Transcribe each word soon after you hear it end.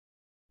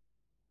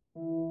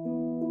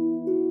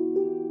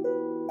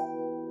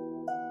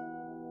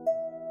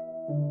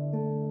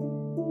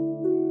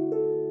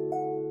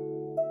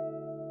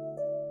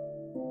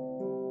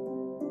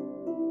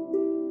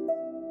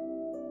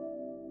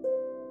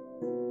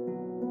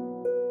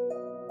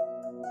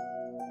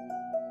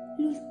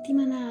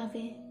l'ultima nave,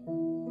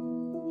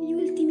 gli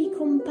ultimi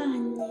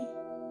compagni,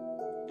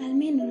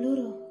 almeno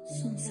loro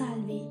son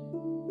salvi.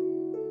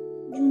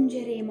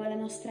 Giungeremo alla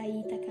nostra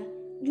Itaca,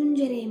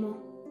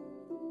 giungeremo.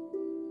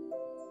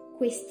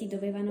 Questi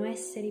dovevano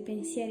essere i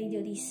pensieri di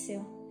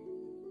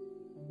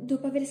Odisseo,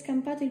 dopo aver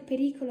scampato il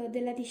pericolo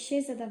della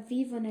discesa da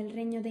vivo nel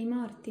regno dei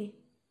morti,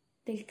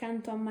 del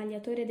canto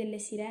ammaliatore delle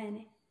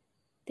sirene,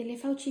 delle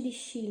fauci di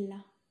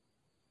Scilla.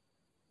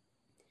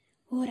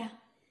 Ora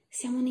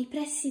siamo nei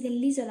pressi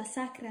dell'isola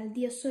sacra al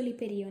dio Sole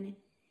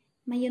Iperione,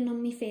 ma io non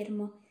mi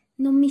fermo,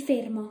 non mi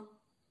fermo.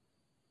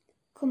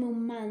 Come un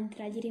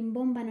mantra gli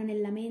rimbombano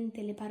nella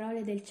mente le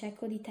parole del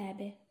cieco di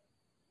Tebe.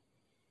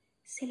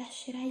 Se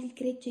lascerai il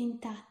gregge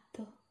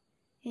intatto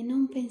e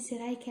non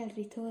penserai che al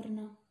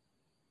ritorno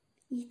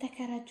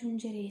Itaca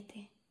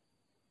raggiungerete,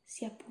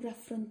 sia pur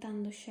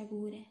affrontando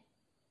sciagure.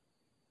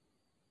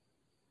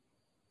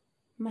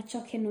 Ma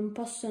ciò che non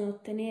possono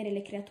ottenere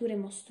le creature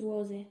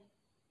mostruose,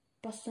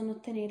 possono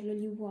ottenerlo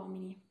gli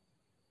uomini.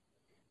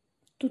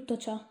 Tutto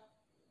ciò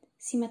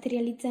si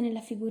materializza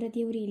nella figura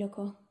di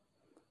Euriloco,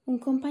 un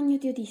compagno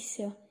di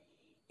Odisseo,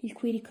 il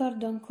cui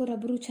ricordo ancora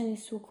brucia nel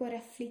suo cuore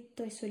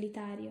afflitto e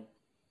solitario,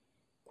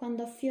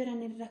 quando affiora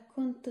nel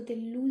racconto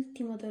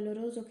dell'ultimo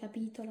doloroso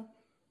capitolo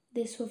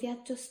del suo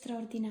viaggio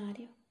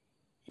straordinario,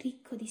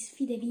 ricco di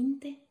sfide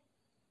vinte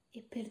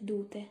e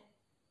perdute,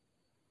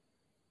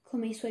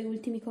 come i suoi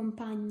ultimi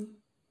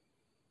compagni,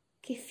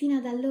 che fino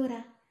ad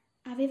allora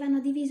avevano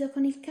diviso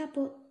con il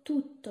capo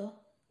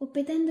tutto,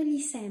 obbedendogli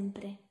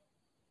sempre,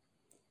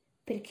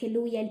 perché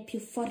lui è il più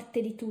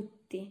forte di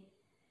tutti,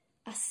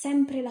 ha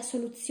sempre la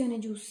soluzione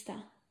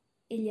giusta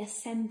e li ha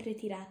sempre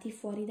tirati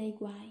fuori dai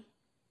guai.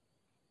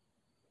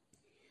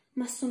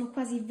 Ma sono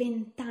quasi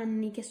 20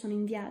 anni che sono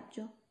in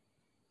viaggio.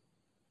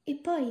 E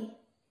poi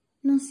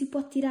non si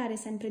può tirare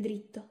sempre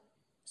dritto.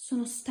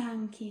 Sono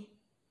stanchi.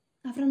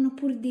 Avranno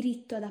pur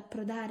diritto ad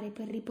approdare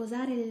per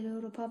riposare le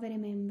loro povere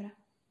membra.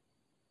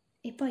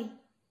 E poi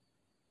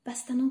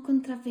basta non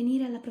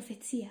contravvenire alla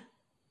profezia.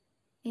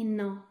 E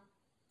no,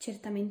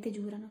 certamente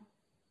giurano.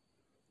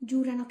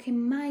 Giurano che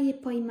mai e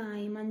poi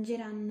mai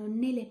mangeranno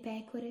né le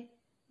pecore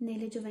né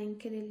le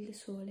giovenche del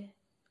sole.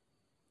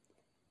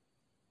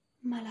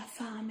 Ma la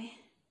fame,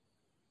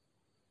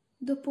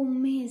 dopo un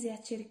mese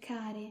a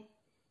cercare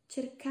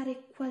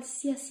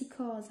qualsiasi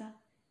cosa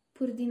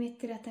pur di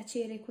mettere a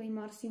tacere quei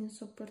morsi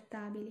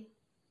insopportabili.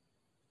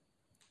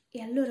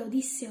 E allora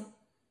Odisseo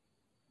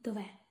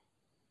dov'è?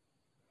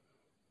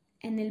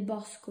 È nel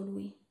bosco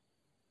lui,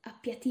 a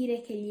piatire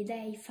che gli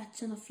dei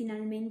facciano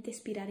finalmente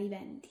spirare i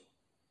venti.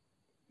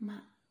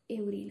 Ma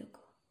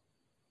Euriloco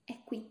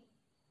è qui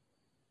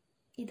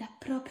ed ha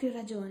proprio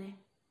ragione.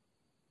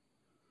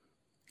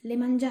 Le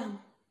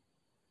mangiamo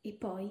e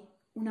poi,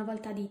 una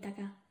volta ad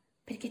Itaca,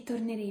 perché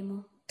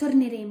torneremo,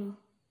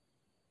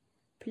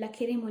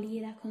 placheremo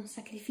l'ira con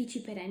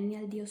sacrifici perenni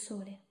al dio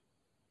Sole.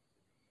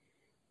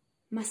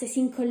 Ma se si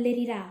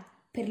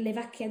incollerirà per le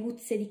vacche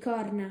aguzze di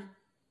corna,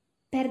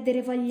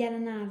 perdere voglia la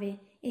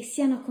nave e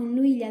siano con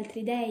lui gli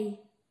altri dei,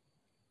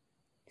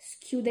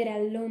 schiudere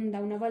all'onda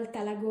una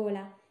volta la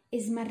gola e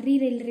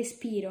smarrire il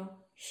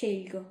respiro,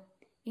 scelgo,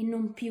 e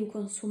non più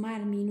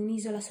consumarmi in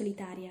un'isola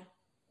solitaria.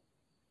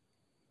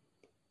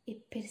 E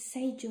per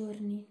 6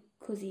 giorni,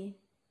 così,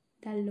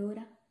 da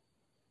allora,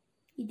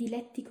 i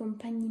diletti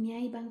compagni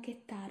miei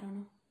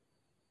banchettarono,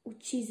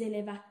 uccise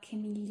le vacche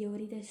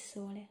migliori del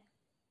sole.